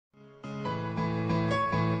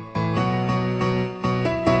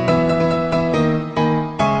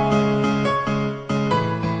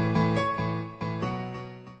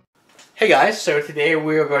Hey guys, so today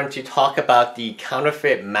we are going to talk about the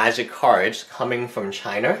counterfeit magic cards coming from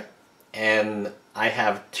China, and I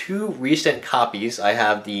have two recent copies. I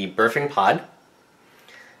have the Birthing Pod,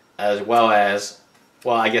 as well as,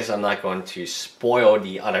 well, I guess I'm not going to spoil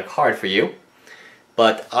the other card for you,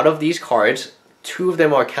 but out of these cards, two of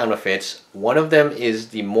them are counterfeits. One of them is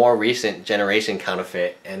the more recent generation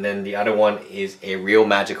counterfeit, and then the other one is a real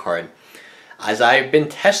magic card. As I've been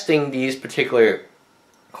testing these particular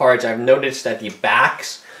cards, I've noticed that the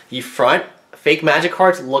front fake magic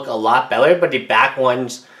cards look a lot better, but the back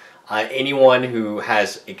ones, anyone who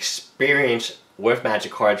has experience with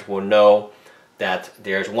magic cards will know that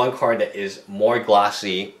there's one card that is more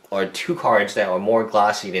glossy, or two cards that are more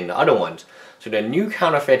glossy than the other ones. So the new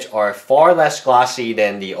counterfeits are far less glossy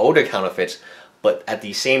than the older counterfeits, but at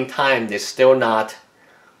the same time, they're still not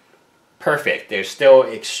perfect. They're still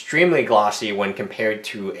extremely glossy when compared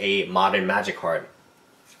to a modern magic card.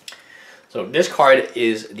 So this card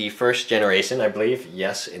is the first generation, I believe.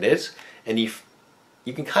 Yes, it is. And you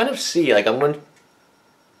can kind of see, like, I'm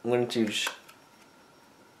going to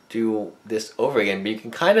do this over again, but you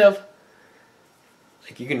can kind of,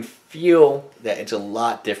 like, you can feel that it's a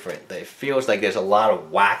lot different. That it feels like there's a lot of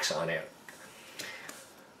wax on it.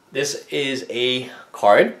 This is a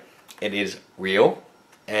card. It is real,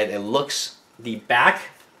 and it looks, the back,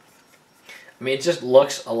 I mean, it just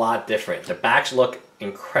looks a lot different. The backs look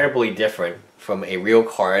incredibly different from a real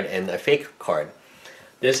card and a fake card.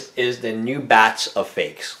 This is the new batch of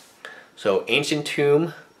fakes. So Ancient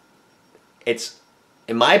Tomb, it's,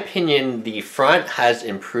 in my opinion, the front has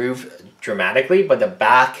improved dramatically, but the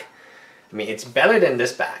back, I mean, it's better than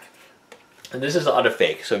this back. And this is the other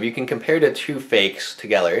fake. So if you can compare the two fakes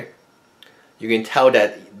together, you can tell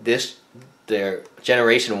that their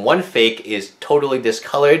generation 1 fake is totally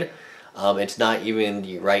discolored. It's not even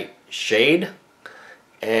the right shade,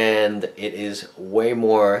 and it is way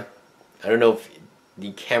more, I don't know if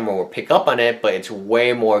the camera will pick up on it, but it's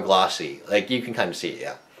way more glossy. Like, you can kind of see it,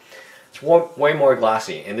 yeah. It's way more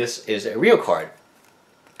glossy, and this is a real card.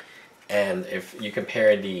 And if you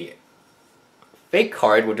compare the fake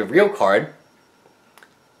card with the real card,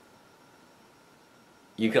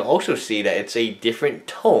 you can also see that it's a different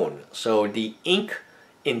tone. So the ink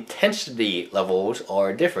intensity levels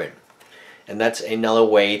are different. And that's another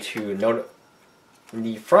way to note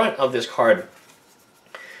the front of this card.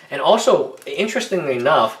 And also, interestingly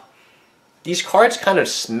enough, these cards kind of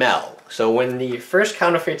smell. So when the first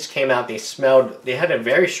counterfeits came out, they had a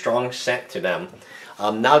very strong scent to them.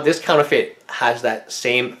 Now this counterfeit has that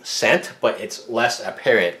same scent, but it's less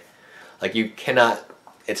apparent. Like,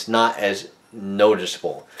 it's not as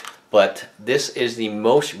noticeable. But this is the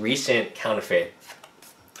most recent counterfeit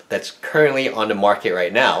that's currently on the market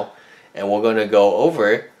right now, and we're going to go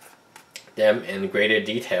over them in greater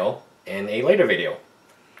detail in a later video.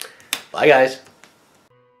 Bye guys!